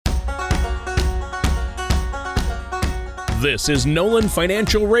This is Nolan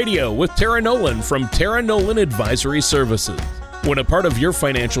Financial Radio with Tara Nolan from Tara Nolan Advisory Services. When a part of your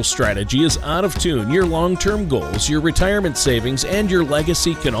financial strategy is out of tune, your long-term goals, your retirement savings, and your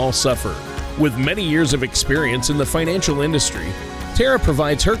legacy can all suffer. With many years of experience in the financial industry, Tara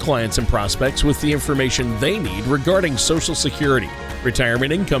provides her clients and prospects with the information they need regarding Social Security,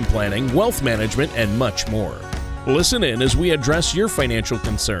 retirement income planning, wealth management, and much more. Listen in as we address your financial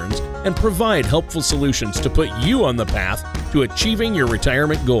concerns and provide helpful solutions to put you on the path to achieving your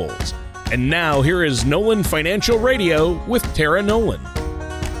retirement goals. And now, here is Nolan Financial Radio with Tara Nolan.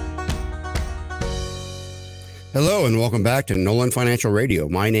 Hello and welcome back to Nolan Financial Radio.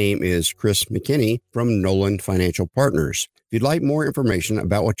 My name is Chris McKinney from Nolan Financial Partners. If you'd like more information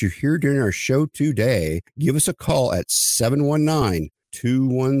about what you hear during our show today, give us a call at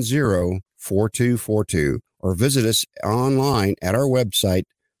 719-210-4242 or visit us online at our website,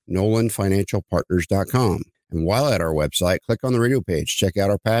 nolanfinancialpartners.com. And while at our website, click on the radio page, check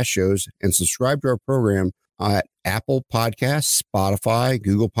out our past shows, and subscribe to our program at Apple Podcasts, Spotify,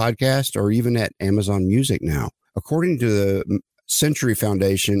 Google Podcasts, or even at Amazon Music now. According to the Century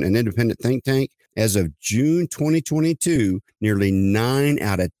Foundation, an independent think tank, as of June 2022, nearly 9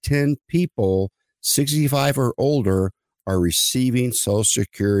 out of 10 people 65 or older are receiving Social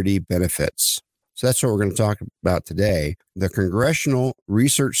Security benefits. So that's what we're going to talk about today. The Congressional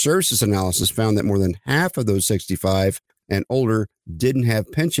Research Services analysis found that more than half of those 65 and older didn't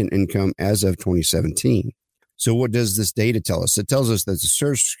have pension income as of 2017. So what does this data tell us? It tells us that the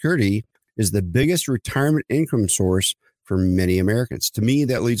Social Security is the biggest retirement income source for many Americans. To me,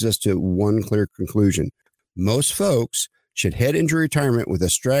 that leads us to one clear conclusion. Most folks should head into retirement with a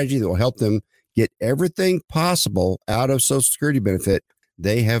strategy that will help them get everything possible out of Social Security benefit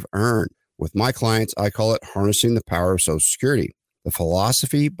they have earned. With my clients, I call it harnessing the power of Social Security. The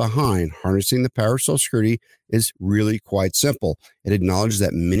philosophy behind harnessing the power of Social Security is really quite simple. It acknowledges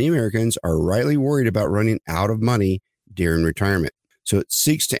that many Americans are rightly worried about running out of money during retirement. So it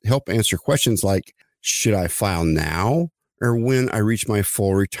seeks to help answer questions like, should I file now or when I reach my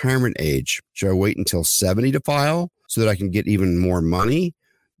full retirement age? Should I wait until 70 to file so that I can get even more money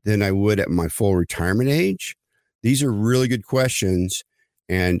than I would at my full retirement age? These are really good questions.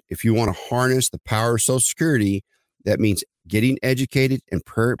 And if you want to harness the power of Social Security, that means getting educated and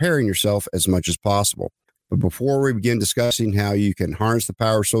preparing yourself as much as possible. But before we begin discussing how you can harness the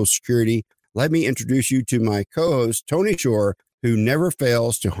power of Social Security, let me introduce you to my co-host, Tony Shore, who never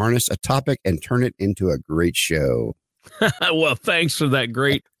fails to harness a topic and turn it into a great show. Well, thanks for that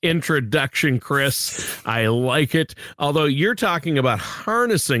great introduction, Chris. I like it. Although you're talking about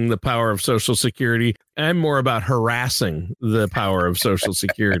harnessing the power of Social Security, I'm more about harassing the power of Social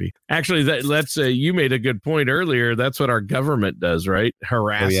Security. Actually, that's you made a good point earlier. That's what our government does, right?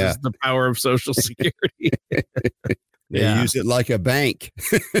 Harasses the power of Social Security. They use it like a bank.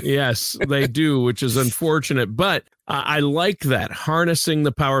 Yes, they do, which is unfortunate. But I like that, harnessing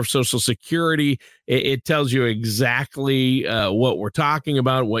the power of Social Security. It tells you exactly what we're talking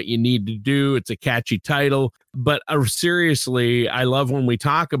about, what you need to do. It's a catchy title. But seriously, I love when we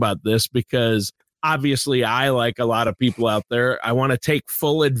talk about this because obviously I, like a lot of people out there, I want to take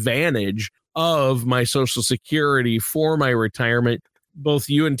full advantage of my Social Security for my retirement. Both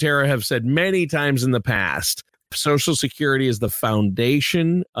you and Tara have said many times in the past, Social Security is the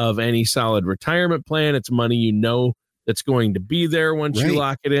foundation of any solid retirement plan. It's money you know that's going to be there once you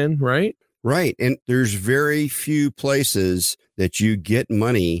lock it in, right? Right. And there's very few places that you get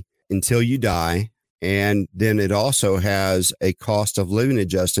money until you die. And then it also has a cost of living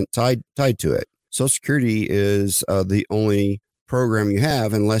adjustment tied to it. Social Security is the only program you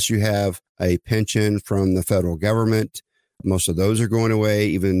have unless you have a pension from the federal government. Most of those are going away.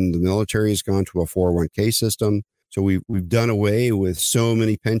 Even the military has gone to a 401k system. So we've done away with so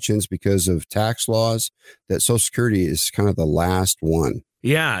many pensions because of tax laws that Social Security is kind of the last one.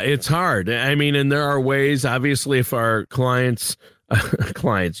 Yeah, it's hard. I mean, and there are ways, obviously, if our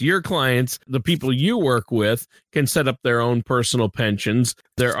your clients, the people you work with can set up their own personal pensions.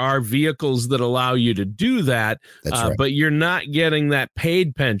 There are vehicles that allow you to do that, right. But you're not getting that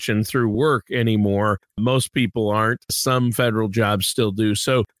paid pension through work anymore. Most people aren't. Some federal jobs still do.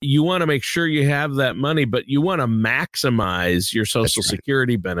 So you want to make sure you have that money, but you want to maximize your Social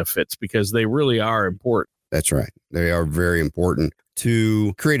Security benefits because they really are important. That's right. They are very important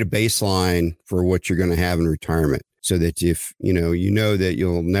to create a baseline for what you're going to have in retirement. So that if, you know that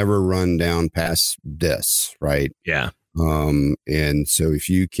you'll never run down past this, right? Yeah. And so if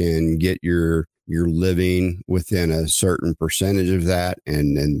you can get your living within a certain percentage of that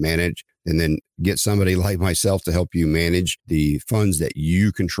and manage and then get somebody like myself to help you manage the funds that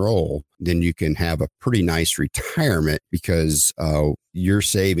you control, then you can have a pretty nice retirement because your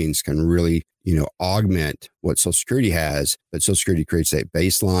savings can really, augment what Social Security has. But Social Security creates that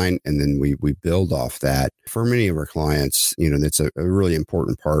baseline, and then we build off that. For many of our clients, that's a really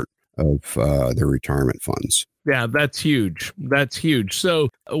important part of their retirement funds. Yeah, that's huge. That's huge. So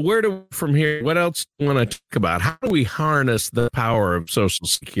where do from here? What else do you want to talk about? How do we harness the power of Social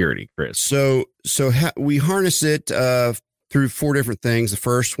Security, Chris? So we harness it through 4 different things. The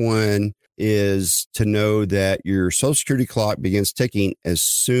first one is to know that your Social Security clock begins ticking as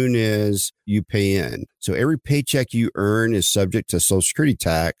soon as you pay in. So every paycheck you earn is subject to Social Security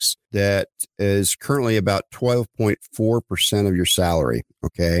tax that is currently about 12.4% of your salary.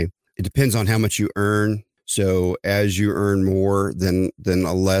 Okay. It depends on how much you earn. So as you earn more, then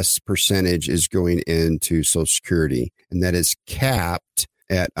a less percentage is going into Social Security, and that is capped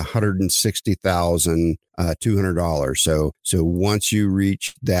at $160,200. So once you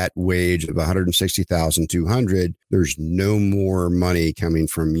reach that wage of $160,200, there's no more money coming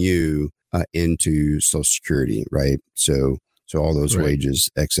from you into Social Security, right? So all those wages,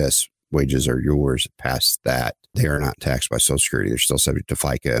 excess wages, are yours. Past that, they are not taxed by Social Security. They're still subject to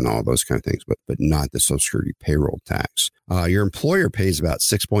FICA and all those kind of things, but not the Social Security payroll tax. Your employer pays about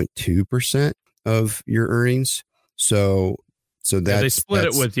 6.2% of your earnings. So that's, they split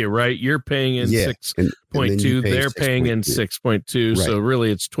it with you, right? You're paying in 6.2, they're paying in 6.2. Right. So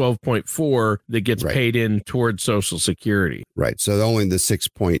really it's 12.4 that gets paid in towards Social Security. Right. So only the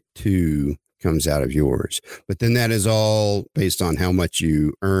 6.2 comes out of yours. But then that is all based on how much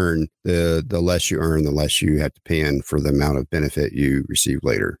you earn. The less you earn, the less you have to pay in for the amount of benefit you receive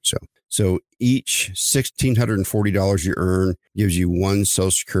later. So each $1,640 you earn gives you 1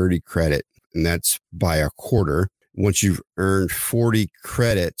 Social Security credit, and that's by a quarter. Once you've earned 40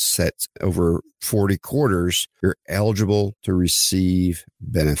 credits, that's over 40 quarters, you're eligible to receive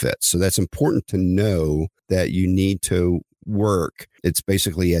benefits. So that's important to know that you need to work. It's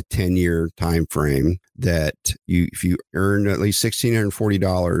basically a 10-year time frame that if you earn at least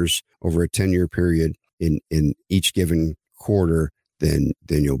 $1,640 over a 10-year period in each given quarter, then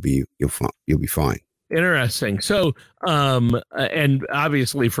you'll be fine. Interesting. So, and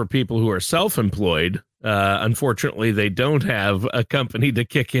obviously for people who are self-employed, unfortunately, they don't have a company to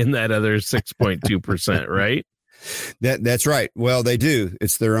kick in that other 6.2%, right? That's right. Well, they do.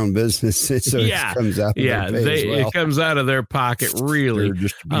 It's their own business, so it comes out. It comes out of their pocket, really. Their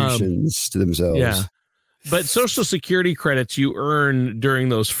distributions to themselves. Yeah. But Social Security credits you earn during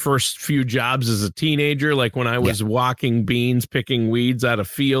those first few jobs as a teenager, like when I was walking beans, picking weeds out of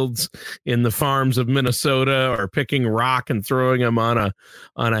fields in the farms of Minnesota, or picking rock and throwing them on a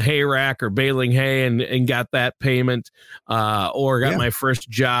hay rack, or baling hay and got that payment, or got my first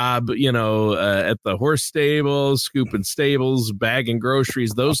job, at the horse stables, scooping stables, bagging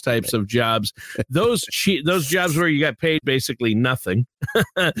groceries, those types of jobs. Those jobs where you got paid basically nothing,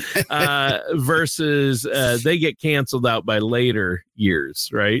 versus they get canceled out by later years,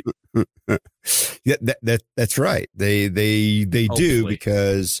 right? Yeah, that's right. They do,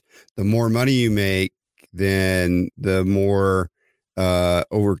 because the more money you make, then the more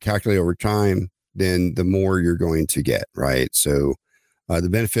calculate over time, then the more you're going to get, right? So the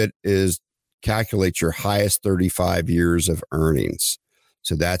benefit is calculate your highest 35 years of earnings.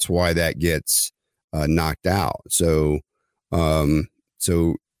 So that's why that gets knocked out. So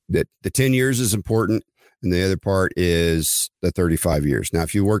that the 10 years is important. And the other part is the 35 years. Now,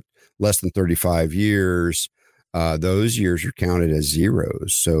 if you work less than 35 years, those years are counted as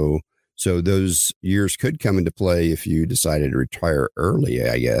zeros. So those years could come into play if you decided to retire early,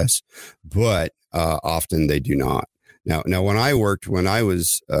 I guess, but often they do not. Now, when I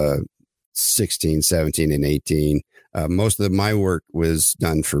was 16, 17, and 18, most of my work was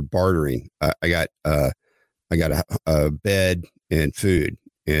done for bartering. I got a bed and food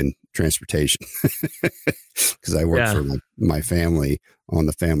and transportation because I worked for my family on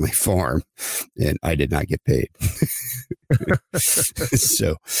the family farm, and I did not get paid.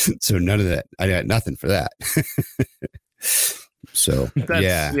 so none of that. I got nothing for that. So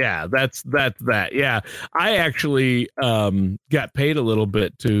that's that. Yeah. I actually got paid a little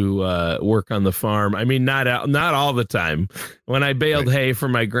bit to work on the farm. I mean, not all the time. When I baled hay for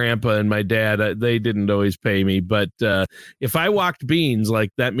my grandpa and my dad, they didn't always pay me. But if I walked beans,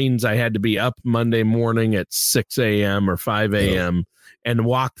 like, that means I had to be up Monday morning at 6 a.m. or 5 a.m. and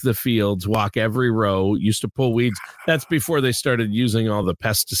walk the fields, walk every row, used to pull weeds. That's before they started using all the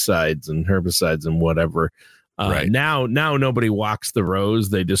pesticides and herbicides and whatever. Now nobody walks the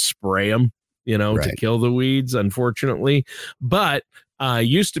rows. They just spray them, to kill the weeds, unfortunately. But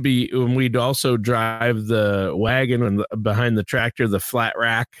Used to be when we'd also drive the wagon and behind the tractor, the flat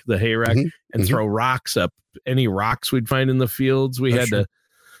rack, the hay rack, and throw rocks up. Any rocks we'd find in the fields, we had to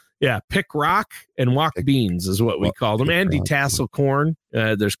pick rock and walk beans is what we called them, and detassel corn.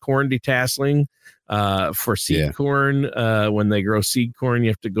 There's corn detasseling for seed corn. When they grow seed corn, you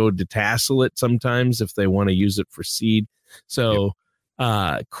have to go detassel it sometimes if they want to use it for seed. So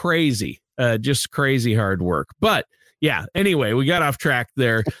crazy, just crazy hard work. But yeah, anyway, we got off track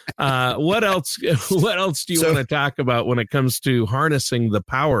there. What else do you want to talk about when it comes to harnessing the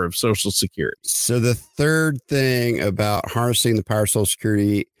power of Social Security? So the third thing about harnessing the power of Social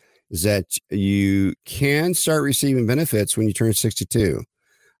Security is that you can start receiving benefits when you turn 62.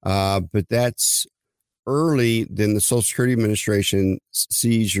 But that's early than the Social Security Administration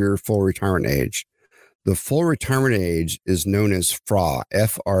sees your full retirement age. The full retirement age is known as FRA,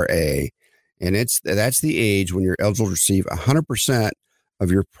 F-R-A, and that's the age when you're eligible to receive 100% of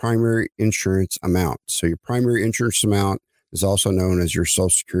your primary insurance amount. So your primary insurance amount is also known as your Social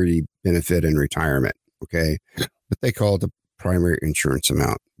Security benefit in retirement, okay? But they call it the primary insurance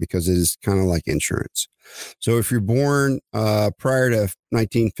amount because it is kind of like insurance. So if you're born prior to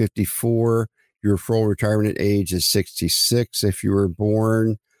 1954, your full retirement age is 66. If you were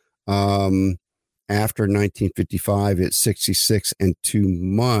born after 1955, it's 66 and 2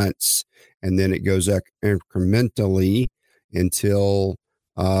 months, and then it goes up incrementally until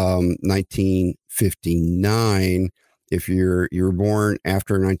 1959. If you were born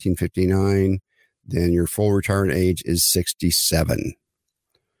after 1959, then your full retirement age is 67.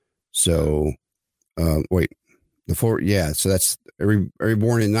 So, so that's are you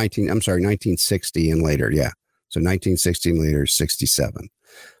born in 1960 and later. Yeah. So 1960 and later is 67.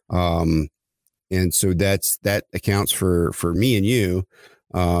 And so that accounts for me and you.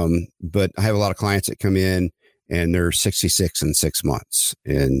 But I have a lot of clients that come in and they're 66 in 6 months.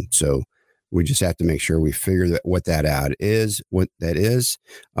 And so we just have to make sure we figure what that is,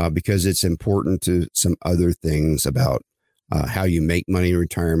 because it's important to some other things about how you make money in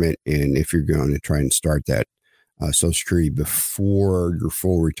retirement. And if you're going to try and start that Social Security before your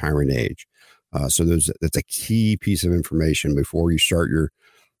full retirement age. So that's a key piece of information before you start your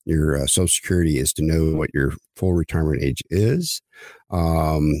Social Security, is to know what your full retirement age is.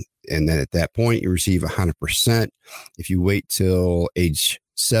 And then at that point, you receive 100%. If you wait till age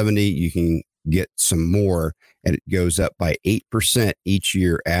 70, you can get some more, and it goes up by 8% each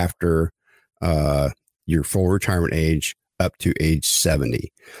year after your full retirement age up to age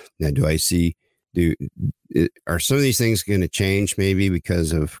 70. Now, are some of these things going to change maybe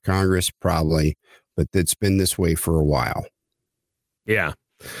because of Congress? Probably, but it's been this way for a while. Yeah,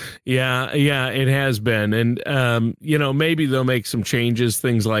 it has been. And, maybe they'll make some changes,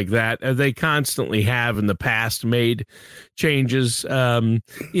 things like that. They constantly have in the past made changes, and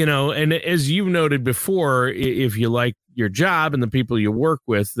as you've noted before, if you like your job and the people you work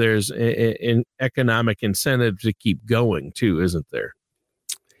with, there's an economic incentive to keep going too, isn't there?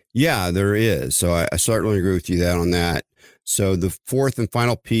 Yeah, there is. So I certainly agree with you on that. So the fourth and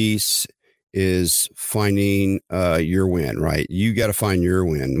final piece is finding your win, right? You got to find your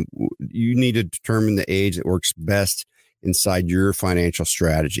win. You need to determine the age that works best inside your financial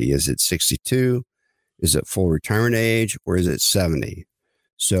strategy. Is it 62? Is it full retirement age, or is it 70?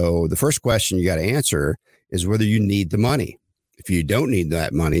 So the first question you got to answer is whether you need the money. If you don't need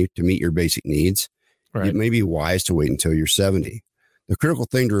that money to meet your basic needs, It may be wise to wait until you're 70. The critical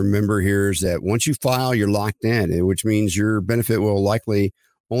thing to remember here is that once you file, you're locked in, which means your benefit will likely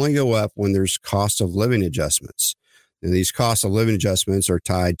only go up when there's cost of living adjustments. And these cost of living adjustments are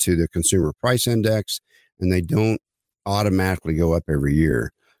tied to the consumer price index, and they don't automatically go up every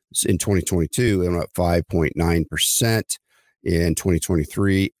year. In 2022, they went up 5.9%. In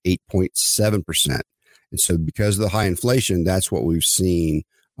 2023, 8.7%. And so because of the high inflation, that's what we've seen.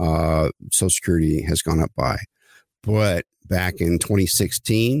 Social Security has gone up by. But back in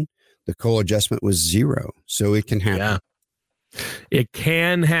 2016, the COLA adjustment was 0. So it can happen. Yeah. It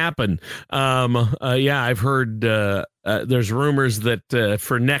can happen. I've heard there's rumors that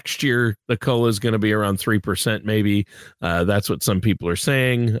for next year, the COLA is going to be around 3%, maybe. That's what some people are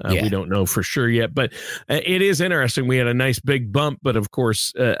saying. We don't know for sure yet, but it is interesting. We had a nice big bump, but of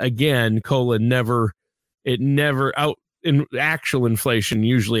course, again, COLA never in actual inflation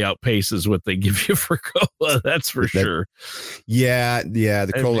usually outpaces what they give you for COLA. That's for sure. Yeah.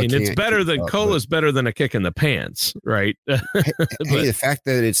 The COLA. It's better than COLA is better than a kick in the pants, right? The fact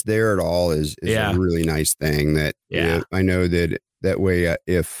that it's there at all is a really nice thing. That I know that way.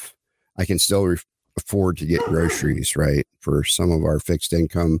 If I can still afford to get groceries, right, for some of our fixed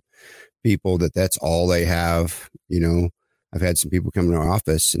income people, that's all they have. I've had some people come to our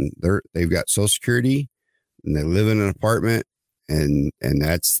office and they've got Social Security and they live in an apartment and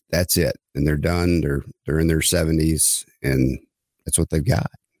that's it. And they're done. They're in their 70s and that's what they've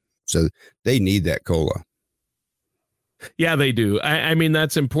got. So they need that COLA. Yeah, they do. I mean,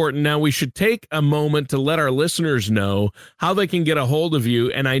 that's important. Now, we should take a moment to let our listeners know how they can get a hold of you.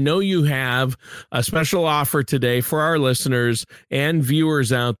 And I know you have a special offer today for our listeners and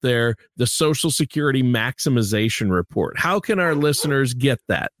viewers out there, the Social Security Maximization Report. How can our listeners get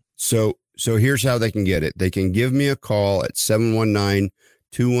that? So here's how they can get it. They can give me a call at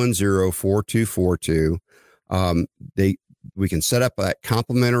 719-210-4242. We can set up a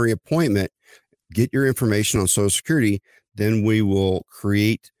complimentary appointment, get your information on Social Security, then we will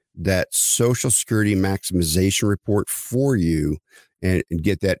create that Social Security Maximization Report for you and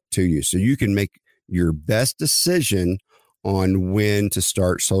get that to you. So you can make your best decision on when to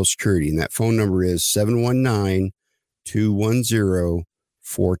start Social Security. And that phone number is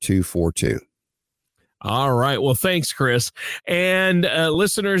 719-210-4242. All right. Well, thanks, Chris. And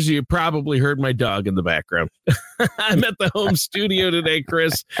listeners, you probably heard my dog in the background. I'm at the home studio today,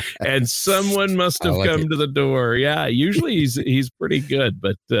 Chris, and someone must have come to the door. Yeah, usually he's pretty good,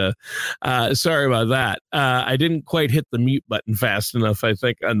 but sorry about that. I didn't quite hit the mute button fast enough, I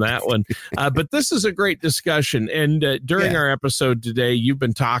think, on that one. But this is a great discussion. And during our episode today, you've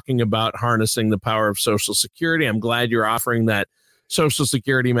been talking about harnessing the power of Social Security. I'm glad you're offering that Social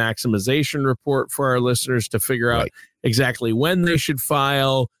Security Maximization Report for our listeners to figure out exactly when they should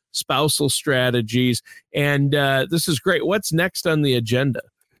file, spousal strategies. And this is great. What's next on the agenda?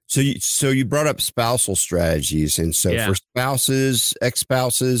 So you brought up spousal strategies. And so for spouses,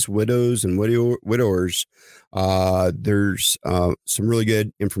 ex-spouses, widows, and widowers, there's some really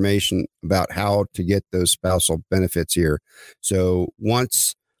good information about how to get those spousal benefits here. So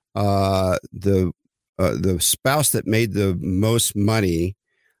once the spouse that made the most money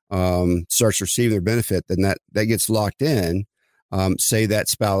starts receiving their benefit, then that gets locked in. Say that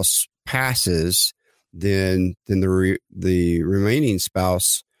spouse passes, then the remaining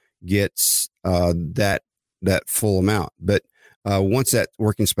spouse gets that full amount. But once that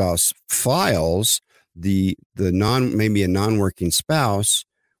working spouse files, maybe a non-working spouse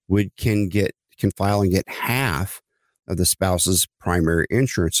can file and get half of the spouse's primary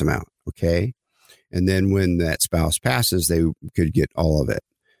insurance amount. Okay. And then when that spouse passes, they could get all of it.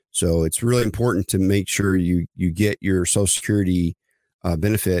 So it's really important to make sure you get your Social Security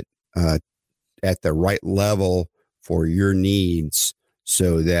benefit at the right level for your needs,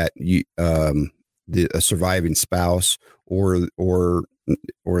 so that a surviving spouse or the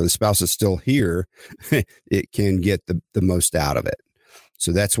spouse is still here, it can get the most out of it.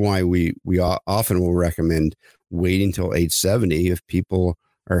 So that's why we often will recommend waiting till age 70 if people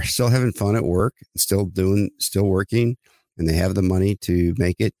are still having fun at work, still working, and they have the money to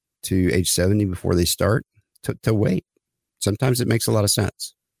make it to age 70 before they start to wait. Sometimes it makes a lot of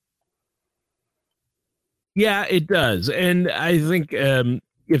sense. Yeah, it does. And I think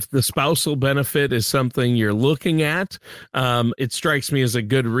if the spousal benefit is something you're looking at, it strikes me as a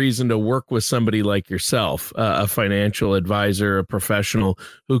good reason to work with somebody like yourself, a financial advisor, a professional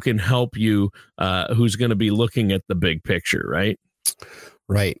who can help you, who's going to be looking at the big picture, right?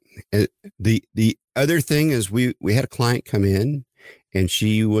 Right. The other thing is we had a client come in and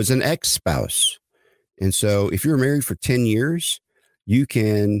she was an ex-spouse. And so if you're married for 10 years, you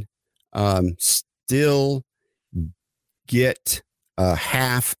can still get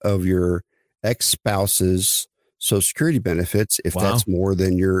half of your ex-spouse's Social Security benefits. If that's more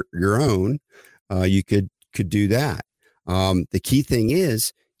than your own, you could do that. The key thing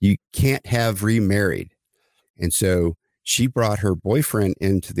is you can't have remarried. And so she brought her boyfriend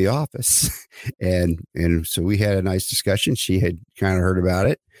into the office and so we had a nice discussion. She had kind of heard about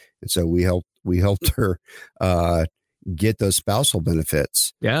it. And so we helped her get those spousal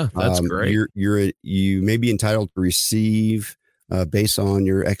benefits. Yeah, that's great. You may be entitled to receive based on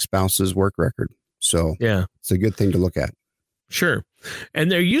your ex-spouse's work record. So yeah, it's a good thing to look at. Sure. And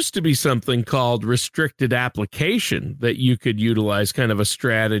there used to be something called restricted application that you could utilize, kind of a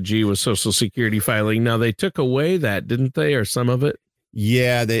strategy with Social Security filing. Now, they took away that, didn't they, or some of it?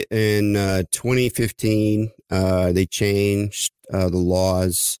 Yeah, in 2015, they changed the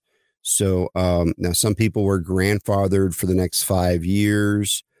laws. So now some people were grandfathered for the next 5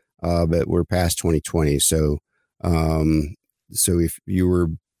 years, but we're past 2020. So if you were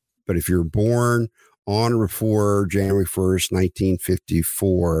born on or before January 1st,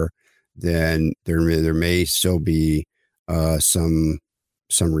 1954, then there may still be some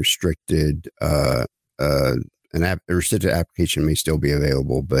restricted a restricted application may still be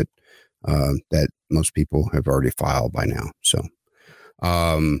available, but that most people have already filed by now. So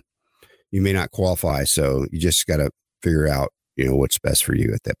you may not qualify. So you just got to figure out, what's best for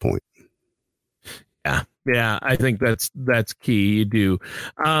you at that point. Yeah. Yeah. I think that's key. You do.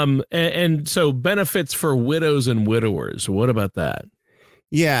 And so benefits for widows and widowers. What about that?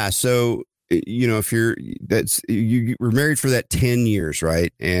 Yeah. So, if you were married for that 10 years,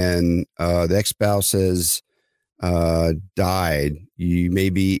 right? And the ex-spouse has died, you may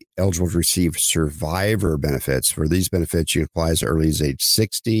be eligible to receive survivor benefits. For these benefits, you can apply as early as age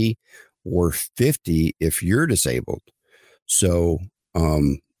 60 or 50 if you're disabled. So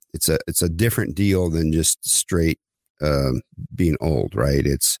it's a different deal than just straight being old, right?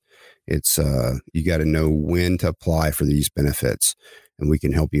 It's you got to know when to apply for these benefits, and we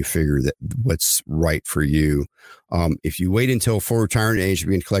can help you figure that what's right for you. If you wait until full retirement age to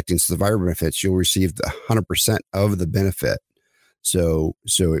begin collecting survivor benefits, you'll receive the 100% of the benefit. So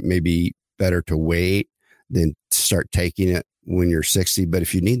it may be better to wait than start taking it when you're 60. But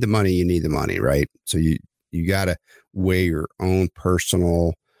if you need the money, you need the money, right? So you got to weigh your own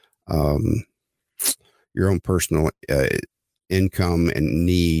personal income and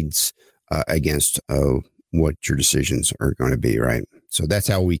needs against what your decisions are going to be, right? So that's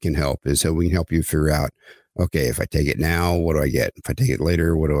how we can help, is how we can help you figure out, okay, if I take it now, what do I get? If I take it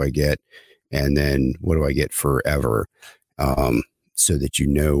later, what do I get? And then what do I get forever? So that you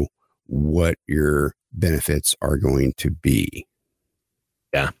know what your benefits are going to be.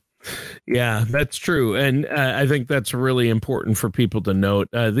 Yeah. Yeah, that's true. And I think that's really important for people to note.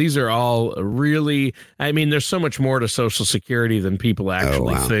 These are all really, there's so much more to Social Security than people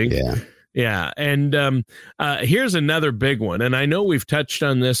actually think. Yeah. Yeah. And here's another big one. And I know we've touched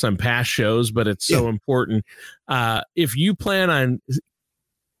on this on past shows, but it's so important. If you plan on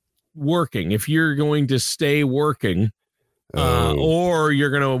working, if you're going to stay working, or you're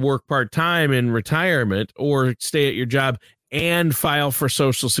going to work part-time in retirement or stay at your job and file for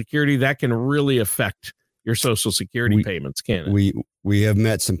Social Security, that can really affect your Social Security payments, can't it? We have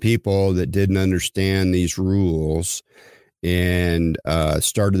met some people that didn't understand these rules and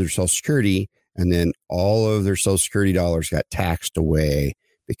started their Social Security, and then all of their Social Security dollars got taxed away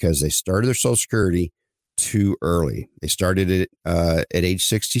because they started their Social Security too early. They started it at age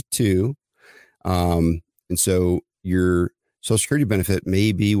 62. And so your Social Security benefit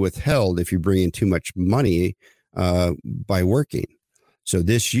may be withheld if you bring in too much money by working. So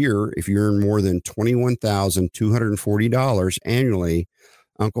this year, if you earn more than $21,240 annually,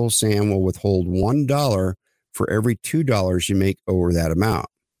 Uncle Sam will withhold $1 for every $2 you make over that amount.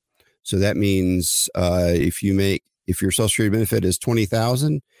 So that means if your Social Security benefit is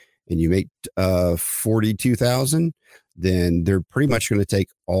 $20,000 and you make $42,000, then they're pretty much going to take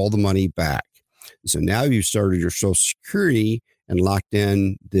all the money back. So now you've started your Social Security and locked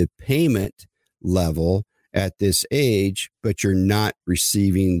in the payment level at this age, but you're not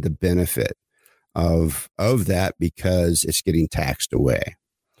receiving the benefit of that because it's getting taxed away.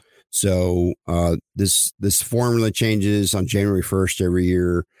 So this formula changes on January 1st every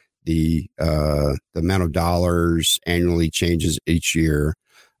year. The amount of dollars annually changes each year.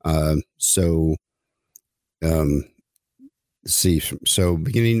 So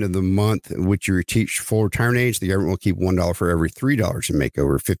beginning of the month in which you reach full retirement age, the government will keep $1 for every $3 you make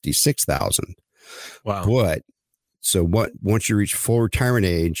over $56,000. Wow. But once you reach full retirement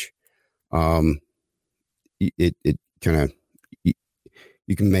age, it kind of,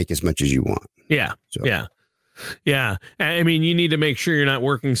 you can make as much as you want. Yeah. So. Yeah. Yeah. You need to make sure you're not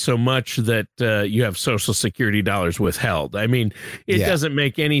working so much that you have Social Security dollars withheld. It doesn't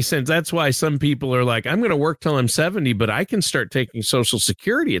make any sense. That's why some people are like, I'm going to work till I'm 70, but I can start taking Social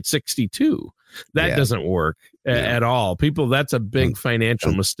Security at 62. That doesn't work at all. That's a big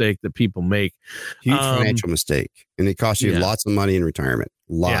financial mistake that people make. Huge financial mistake. And it costs you lots of money in retirement.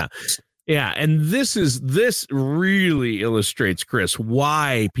 Lots. Yeah, and this really illustrates, Chris,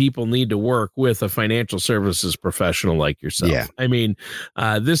 why people need to work with a financial services professional like yourself. Yeah.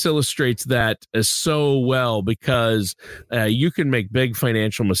 This illustrates that so well because you can make big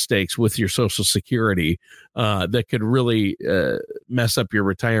financial mistakes with your Social Security that could really mess up your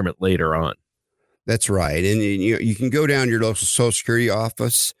retirement later on. That's right. And you can go down to your local Social Security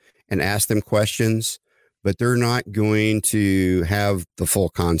office and ask them questions, but they're not going to have the full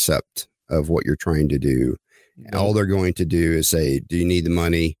concept of what you're trying to do. Nope. All they're going to do is say, do you need the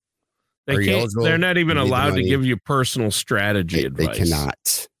money? They're not even allowed to give you personal strategy advice. They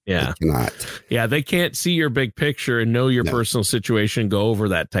cannot. Yeah. They cannot. Yeah. They can't see your big picture and know your personal situation, go over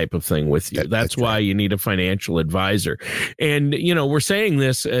that type of thing with you. That's why you need a financial advisor. And, we're saying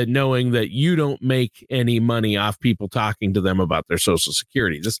this knowing that you don't make any money off people talking to them about their Social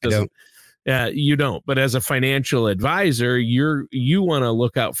Security. This doesn't You don't. But as a financial advisor, you want to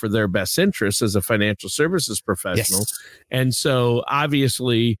look out for their best interests as a financial services professional. Yes. And so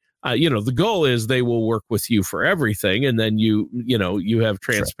obviously, the goal is they will work with you for everything. And then you have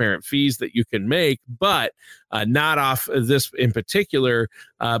transparent fees that you can make, but not off of this in particular.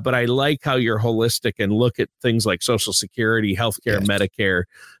 But I like how you're holistic and look at things like Social Security, healthcare, Medicare,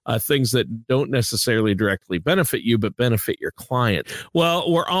 things that don't necessarily directly benefit you, but benefit your client.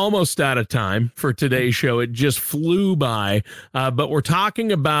 Well, we're almost out of time for today's show. It just flew by, but we're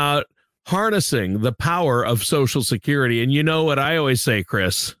talking about harnessing the power of Social Security. And you know what I always say,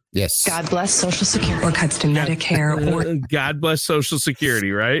 Chris? Yes. God bless Social Security. Or cuts to Medicare. Or God bless Social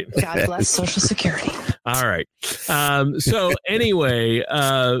Security, right? God bless Social Security. All right. So anyway,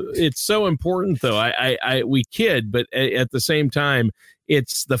 it's so important, though. We kid, but at the same time,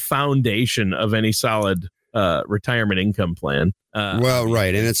 it's the foundation of any solid retirement income plan.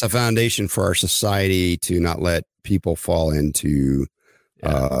 Right. And it's a foundation for our society to not let people fall into,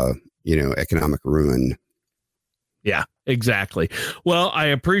 economic ruin. Yeah, exactly. Well, I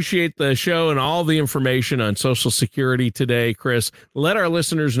appreciate the show and all the information on Social Security today, Chris. Let our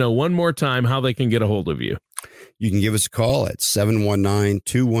listeners know one more time how they can get a hold of you. You can give us a call at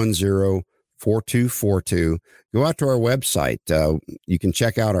 719-210-4242. Go out to our website. You can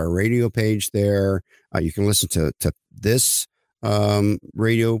check out our radio page there. You can listen to this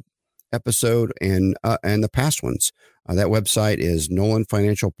radio episode and the past ones. That website is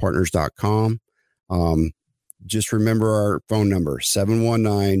nolanfinancialpartners.com. Just remember our phone number,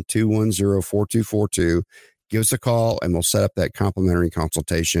 719-210-4242. Give us a call and we'll set up that complimentary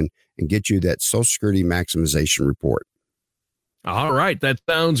consultation and get you that Social Security maximization report. All right. That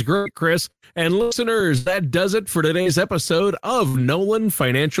sounds great, Chris. And listeners, that does it for today's episode of Nolan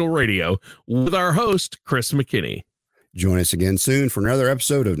Financial Radio with our host, Chris McKinney. Join us again soon for another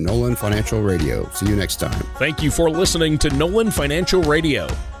episode of Nolan Financial Radio. See you next time. Thank you for listening to Nolan Financial Radio.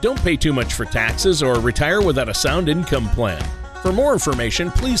 Don't pay too much for taxes or retire without a sound income plan. For more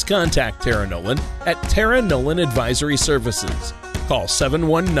information, please contact Tara Nolan at Tara Nolan Advisory Services. Call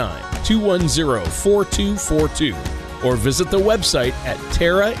 719-210-4242 or visit the website at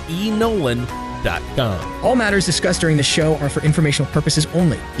taraenolan.com. All matters discussed during the show are for informational purposes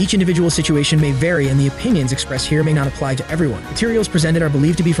only. Each individual situation may vary, and the opinions expressed here may not apply to everyone. Materials presented are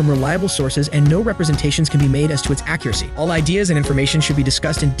believed to be from reliable sources, and no representations can be made as to its accuracy. All ideas and information should be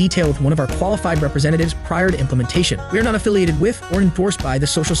discussed in detail with one of our qualified representatives prior to implementation. We are not affiliated with or endorsed by the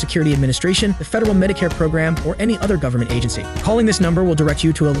Social Security Administration, the Federal Medicare Program, or any other government agency. Calling this number will direct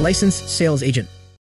you to a licensed sales agent.